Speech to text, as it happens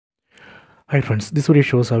Hi friends, this video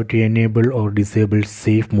shows how to enable or disable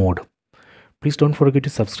safe mode. Please don't forget to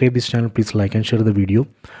subscribe this channel. Please like and share the video.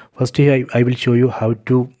 First here I will show you how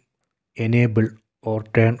to enable or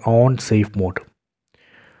turn on safe mode.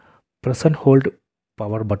 Press and hold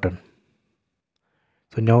power button.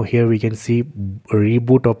 So now here we can see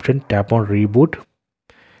reboot option. Tap on reboot.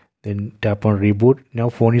 Then tap on reboot. Now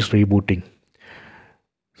phone is rebooting.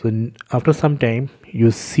 So after some time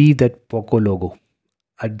you see that Poco logo.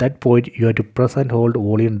 At that point you have to press and hold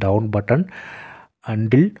volume down button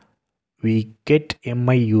until we get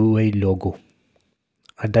miui logo.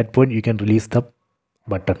 At that point you can release the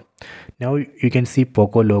button. Now you can see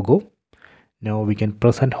Poco logo. Now we can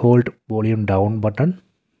press and hold volume down button.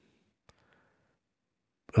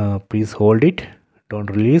 Please hold it,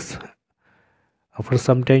 don't release. After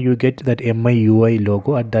some time you get that miui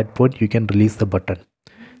logo. At that point you can release the button.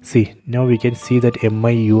 See, now we can see that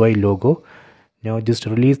miui logo. Now just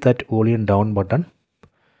release that volume down button,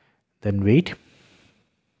 then wait.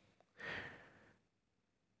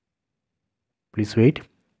 Please wait.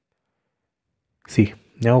 See,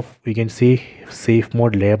 now we can see safe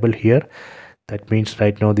mode label here. That means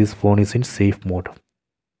right now this phone is in safe mode.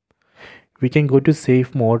 We can go to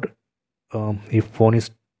safe mode if phone is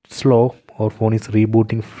slow or phone is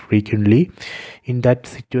rebooting frequently. In that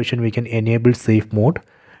situation we can enable safe mode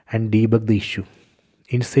and debug the issue.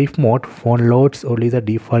 In safe mode, phone loads only the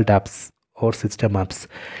default apps or system apps,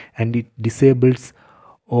 and it disables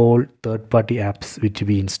all third-party apps which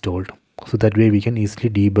we installed. So that way we can easily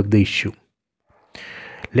debug the issue.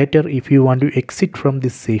 Later, if you want to exit from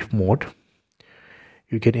this safe mode,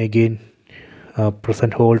 you can again press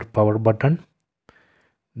and hold power button,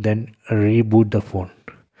 then reboot the phone.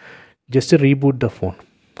 Just to reboot the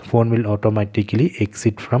phone will automatically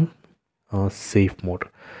exit from safe mode.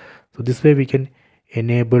 So this way we can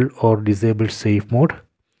enable or disable safe mode.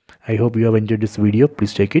 I hope you have enjoyed this video.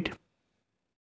 Please check it.